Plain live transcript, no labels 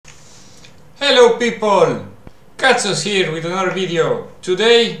Hello people! Katzo's here with another video.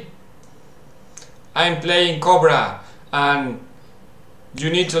 Today I'm playing Cobra and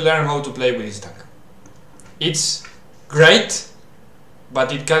you need to learn how to play with this tank. It's great,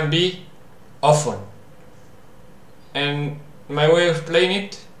 but it can be awful. And my way of playing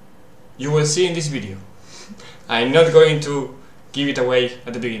it you will see in this video. I'm not going to give it away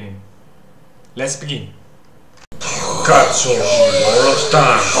at the beginning. Let's begin. Katzo, World of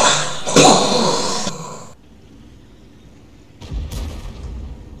Tanks.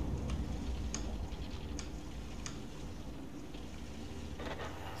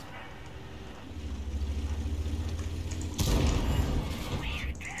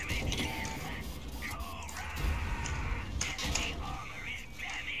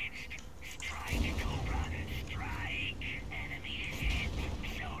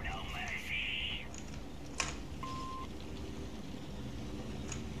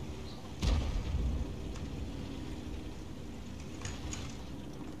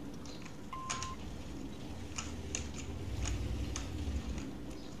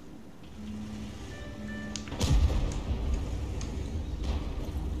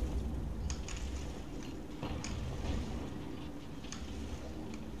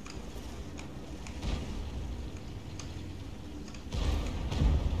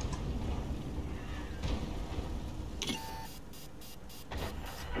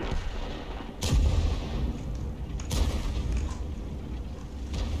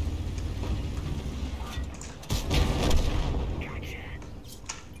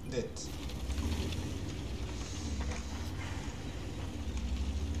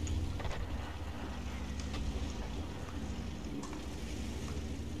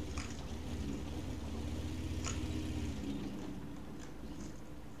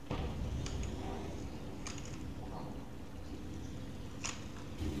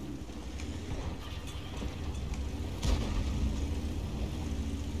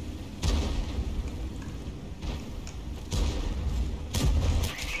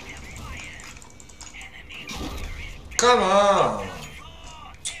 Come on!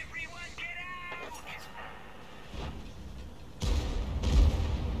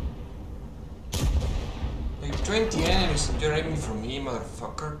 Like 20 enemies and you're aiming for me,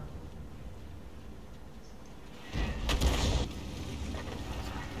 motherfucker.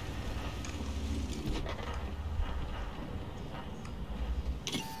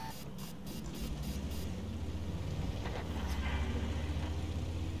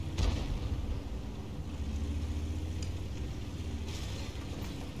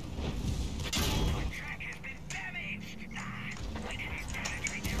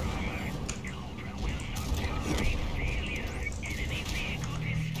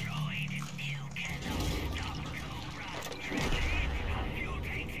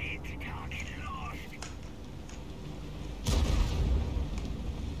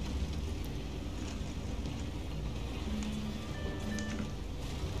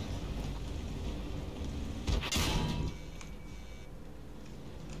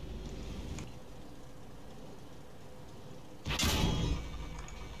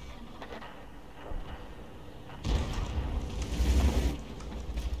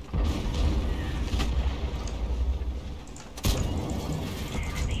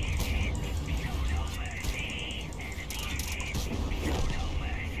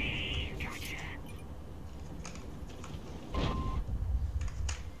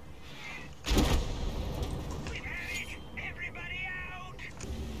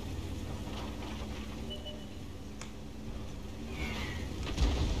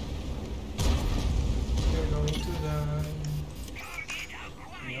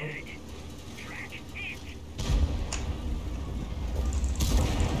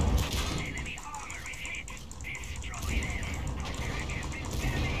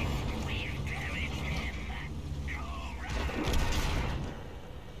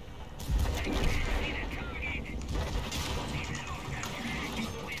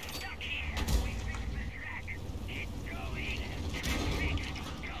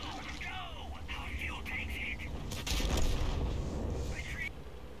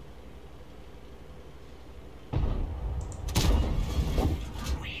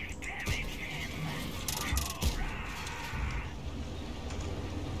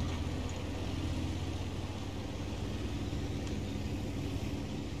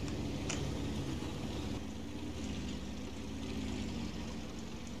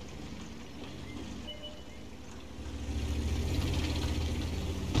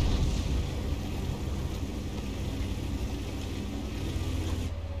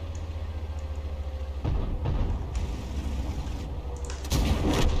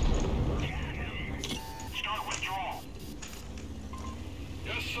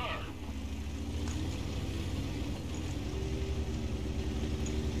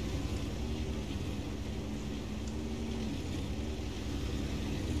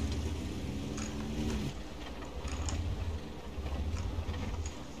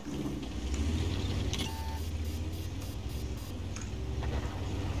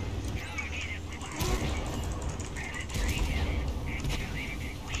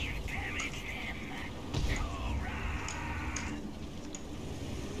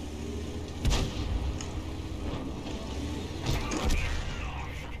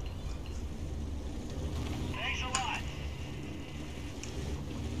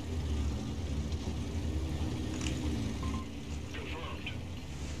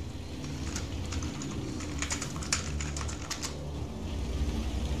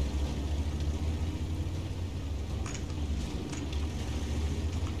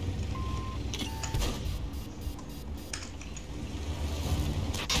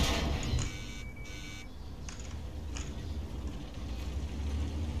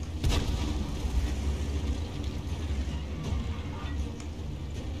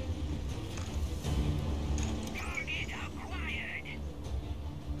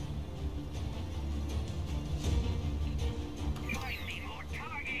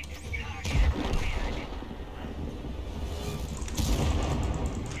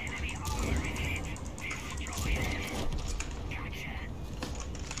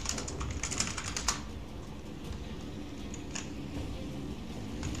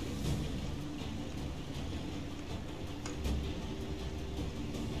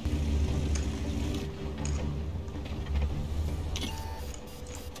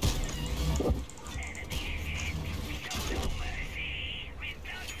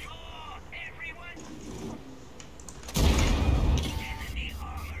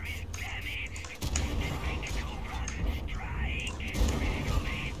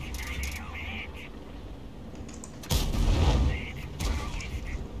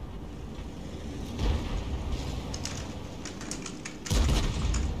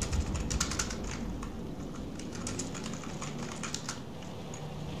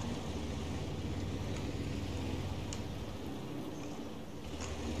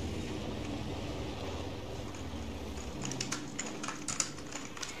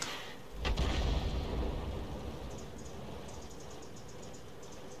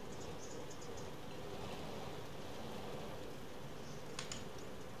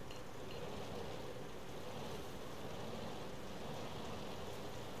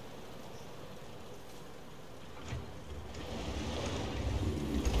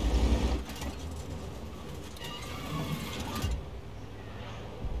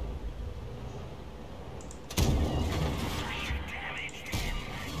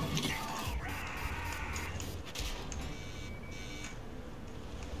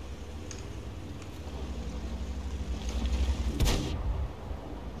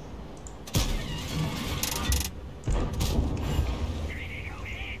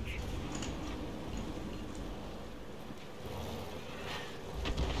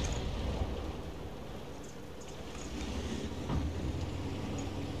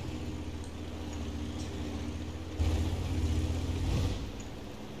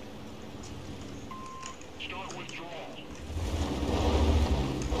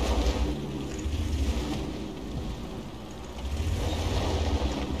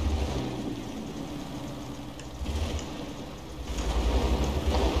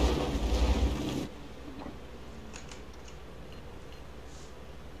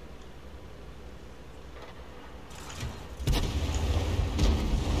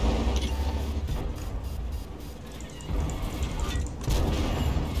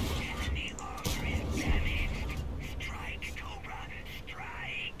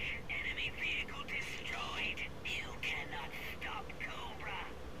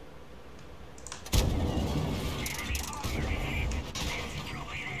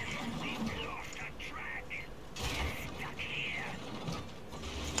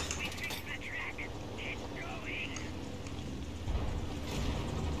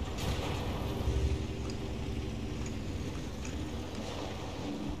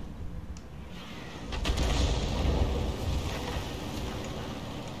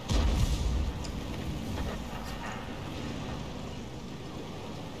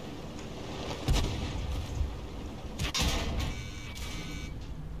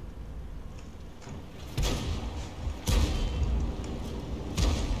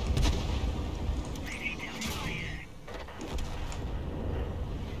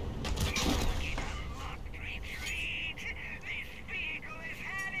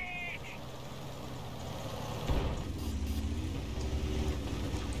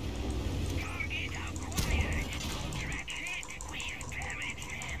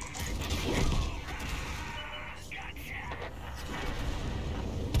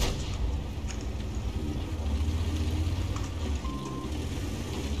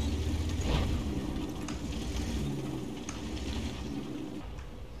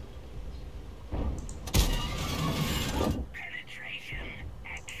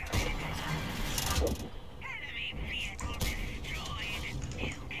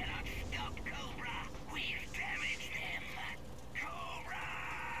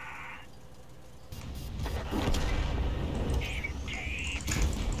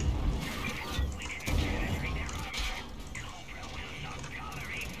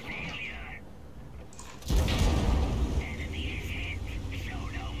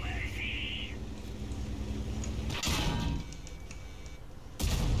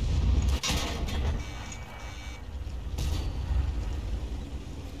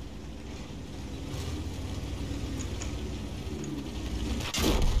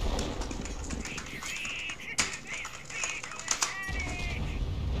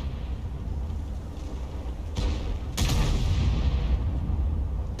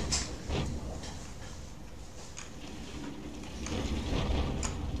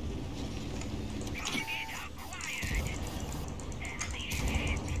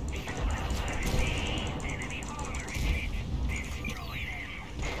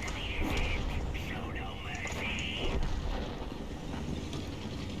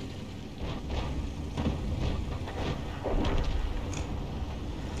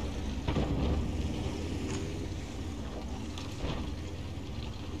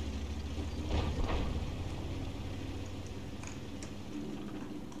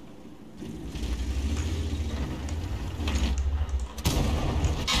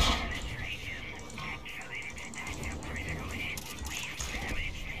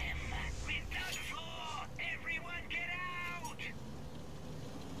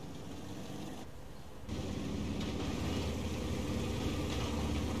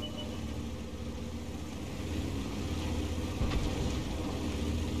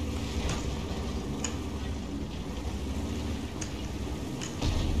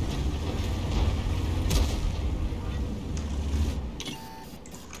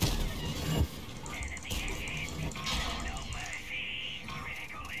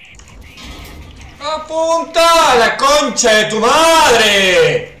 ¡Apunta! ¡La concha de tu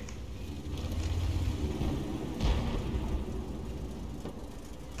madre!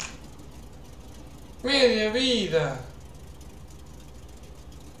 Media vida.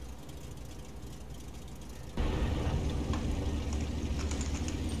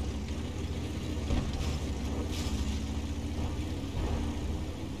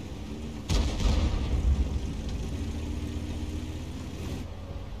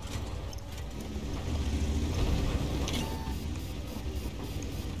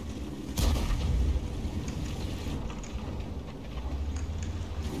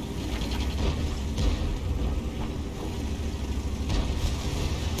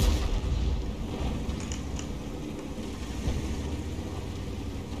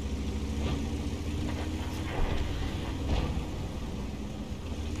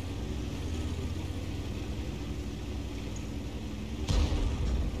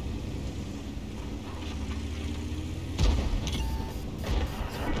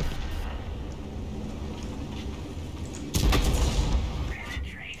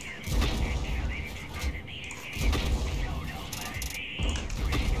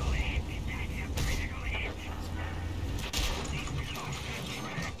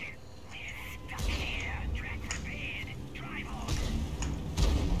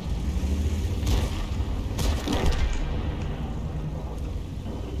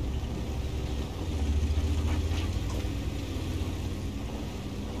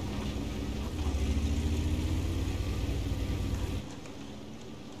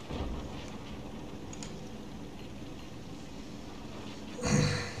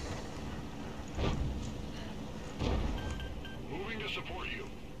 Support you.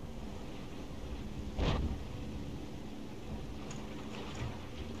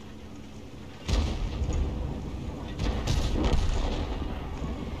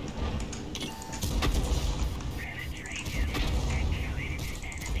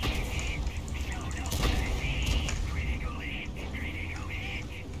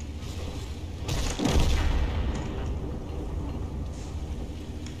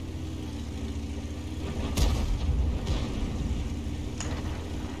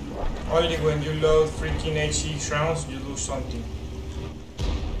 Only when you load freaking HE rounds you do something.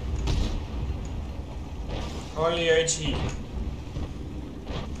 Only HE.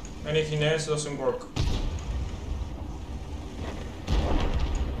 Anything else doesn't work.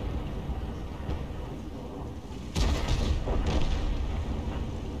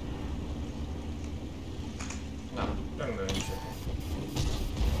 No, don't do anything.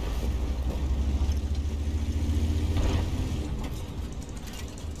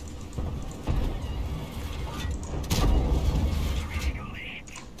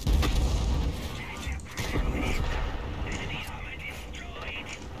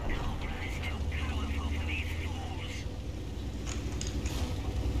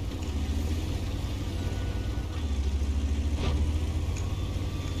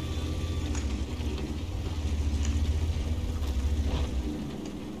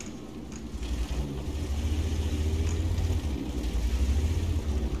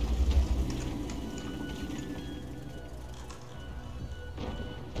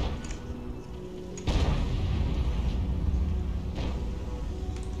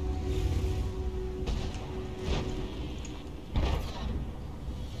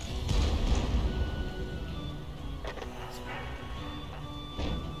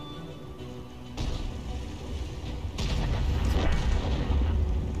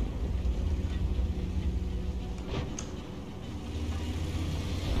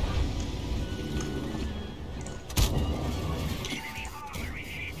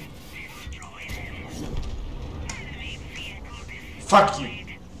 Fuck you.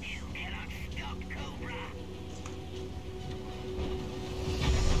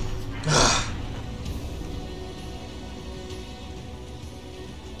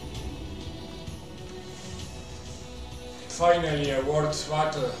 Finally a world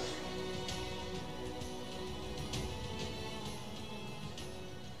battle.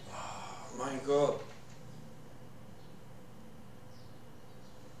 Oh, my god.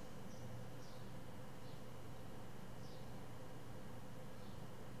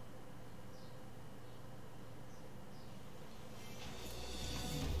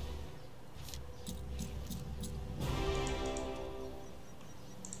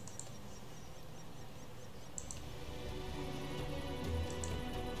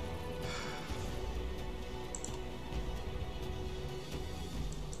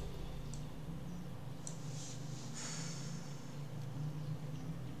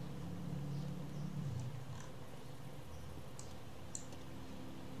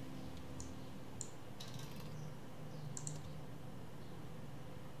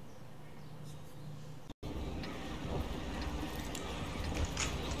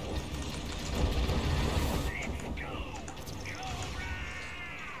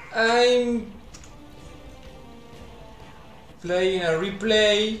 I'm playing a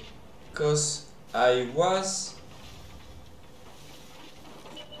replay because I was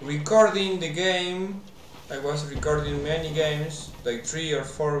recording the game. I was recording many games, like 3 or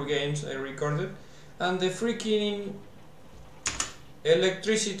 4 games I recorded, and the freaking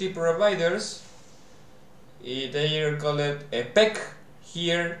electricity providers, they are called EPEC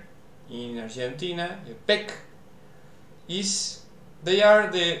here in Argentina. EPEC they are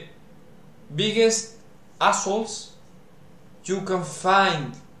the biggest assholes you can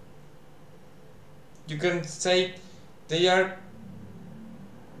find. You can say they are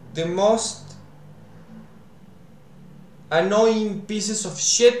the most annoying pieces of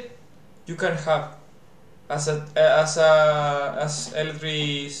shit you can have as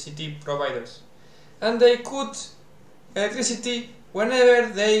electricity providers, and they cut electricity whenever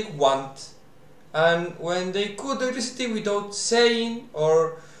they want. And when they cut electricity without saying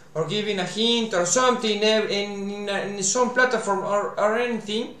or giving a hint or something in some platform or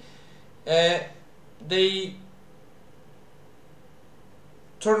anything, they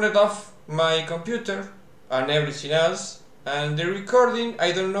turned off my computer and everything else, and the recording,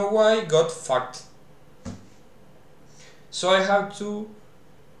 I don't know why, got fucked. So I have to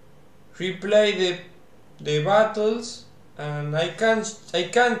replay the battles, and I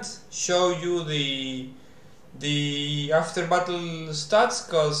can't show you the after battle stats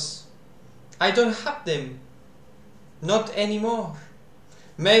because I don't have them, not anymore.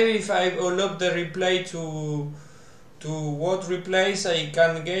 Maybe if I upload the replay to WoT replays I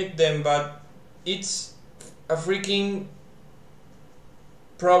can get them, but it's a freaking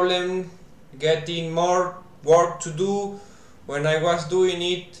problem getting more work to do when I was doing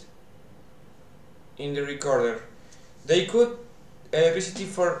it in the recorder. They cut electricity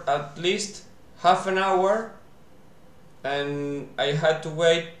for at least half an hour, and I had to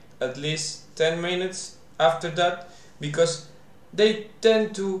wait at least 10 minutes after that, because they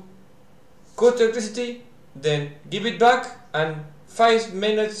tend to cut electricity, then give it back, and 5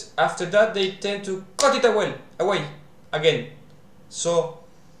 minutes after that they tend to cut it away again. So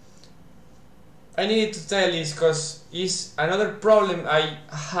I needed to tell this because it's another problem I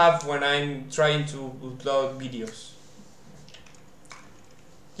have when I'm trying to upload videos.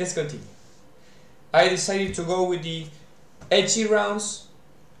 Let's continue. I decided to go with the edgy rounds.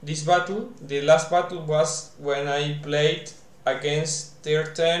 This battle, the last battle, was when I played against tier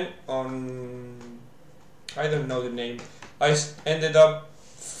 10 on, I don't know the name. I ended up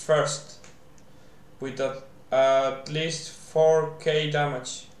first with at least 4k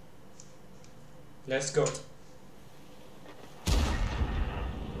damage. Let's go.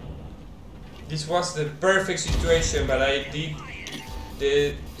 This was the perfect situation, but I did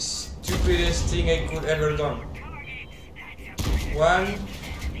the stupidest thing I could ever done. 1,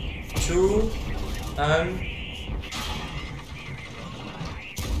 2, and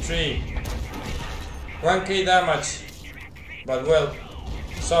 3. 1k damage, but well,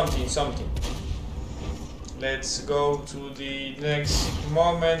 something. Let's go to the next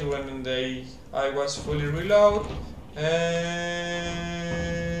moment when I was fully reload, and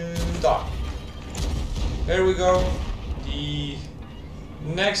done. Here we go. The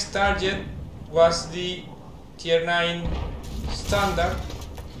next target was the tier 9 standard.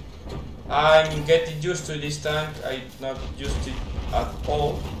 I'm getting used to this tank. I not used it at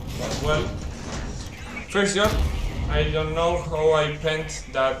all, but well. First shot, I don't know how I pent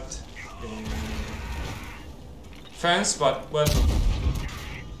that fence, but well,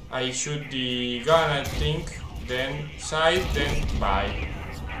 I shoot the gun, I think, then side, then bye.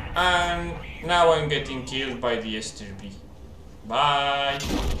 And now I'm getting killed by the STRB. Bye!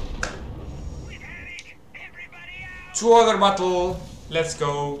 2 other battle, let's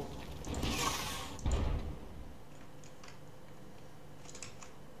go!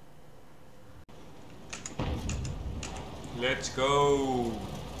 Let's go!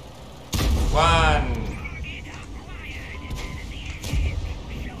 1!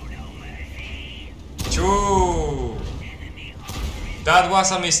 2! That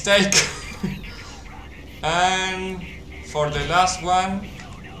was a mistake! And for the last one,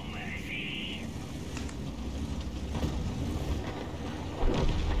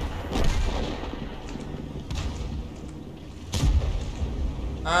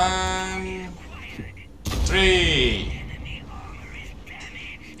 and 3.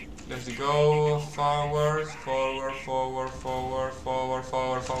 Let's go forward,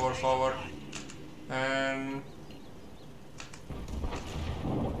 and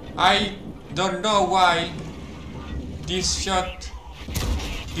I don't know why this shot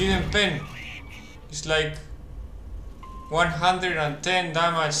didn't pen. It's like 110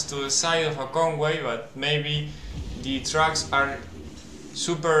 damage to the side of a convoy, but maybe the trucks are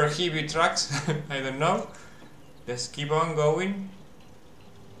super heavy trucks. I don't know. Let's keep on going.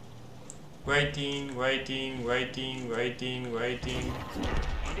 Waiting.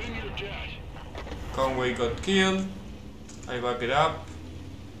 Convoy got killed. I back it up.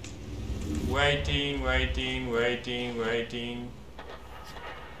 Waiting.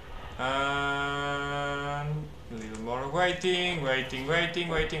 And a little more waiting.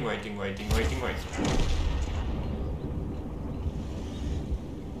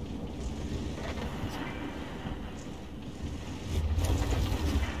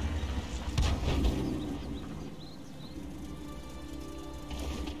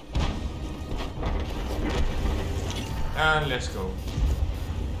 And let's go.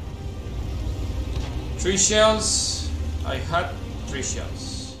 3 shells. I had 3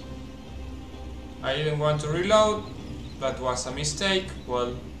 shells. I didn't want to reload. That was a mistake.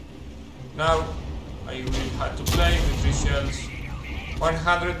 Well, now I will have to play with 3 shells.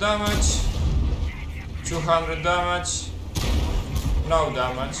 100 damage. 200 damage. No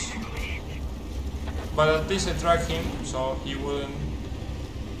damage. But at least I tracked him so he wouldn't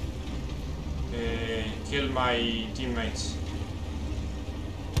kill my teammates.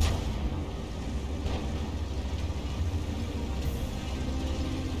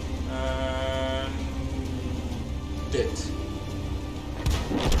 And dead.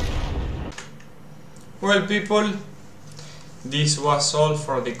 Well, people, this was all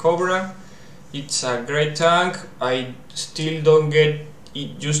for the Cobra. It's a great tank. I still don't get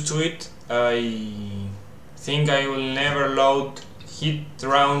used to it. I think I will never load hit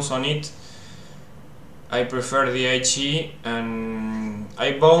rounds on it. I prefer the HE, and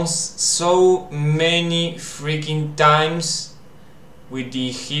I bounced so many freaking times with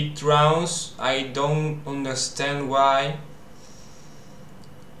the hit rounds. I don't understand why.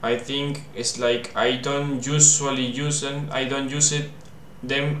 I think it's like I don't usually use them. I don't use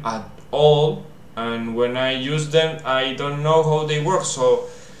them at all, and when I use them I don't know how they work, so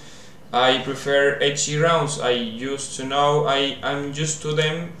I prefer HE rounds. I used to know, I'm used to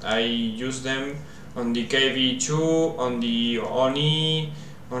them. I use them on the KV2, on the ONI,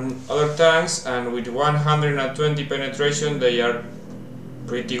 on other tanks, and with 120 penetration they are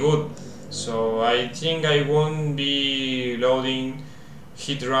pretty good. So I think I won't be loading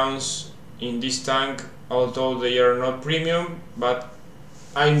hit rounds in this tank, although they are not premium, but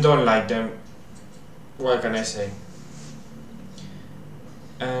I don't like them. What can I say?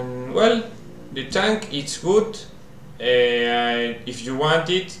 And well, the tank is good. If you want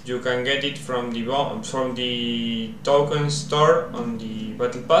it, you can get it from the token store on the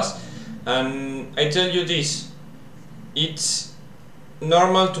battle pass. And I tell you this, it's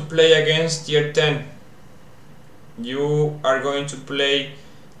normal to play against tier 10. You are going to play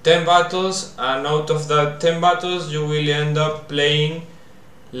 10 battles, and out of that 10 battles you will end up playing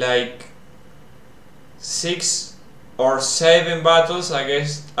like 6 or 7 battles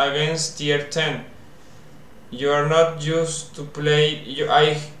against tier 10. You are not used to play.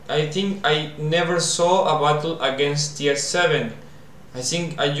 I think I never saw a battle against tier 7. I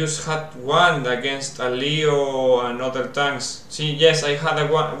think I just had one against a Leo and other tanks. See, yes, I had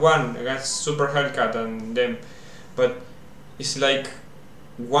one against Super Hellcat and them, but it's like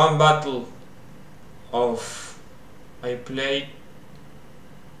one battle of I played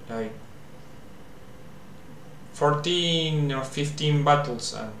like 14 or 15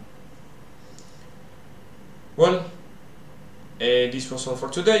 battles, and well, this was all for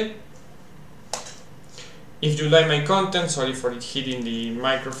today. If you like my content, sorry for it hitting the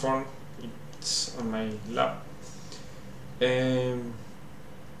microphone, it's on my lap. If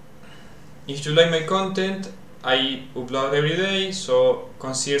you like my content, I upload every day, so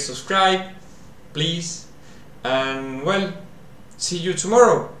consider subscribe, please. And well, see you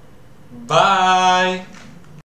tomorrow. Bye.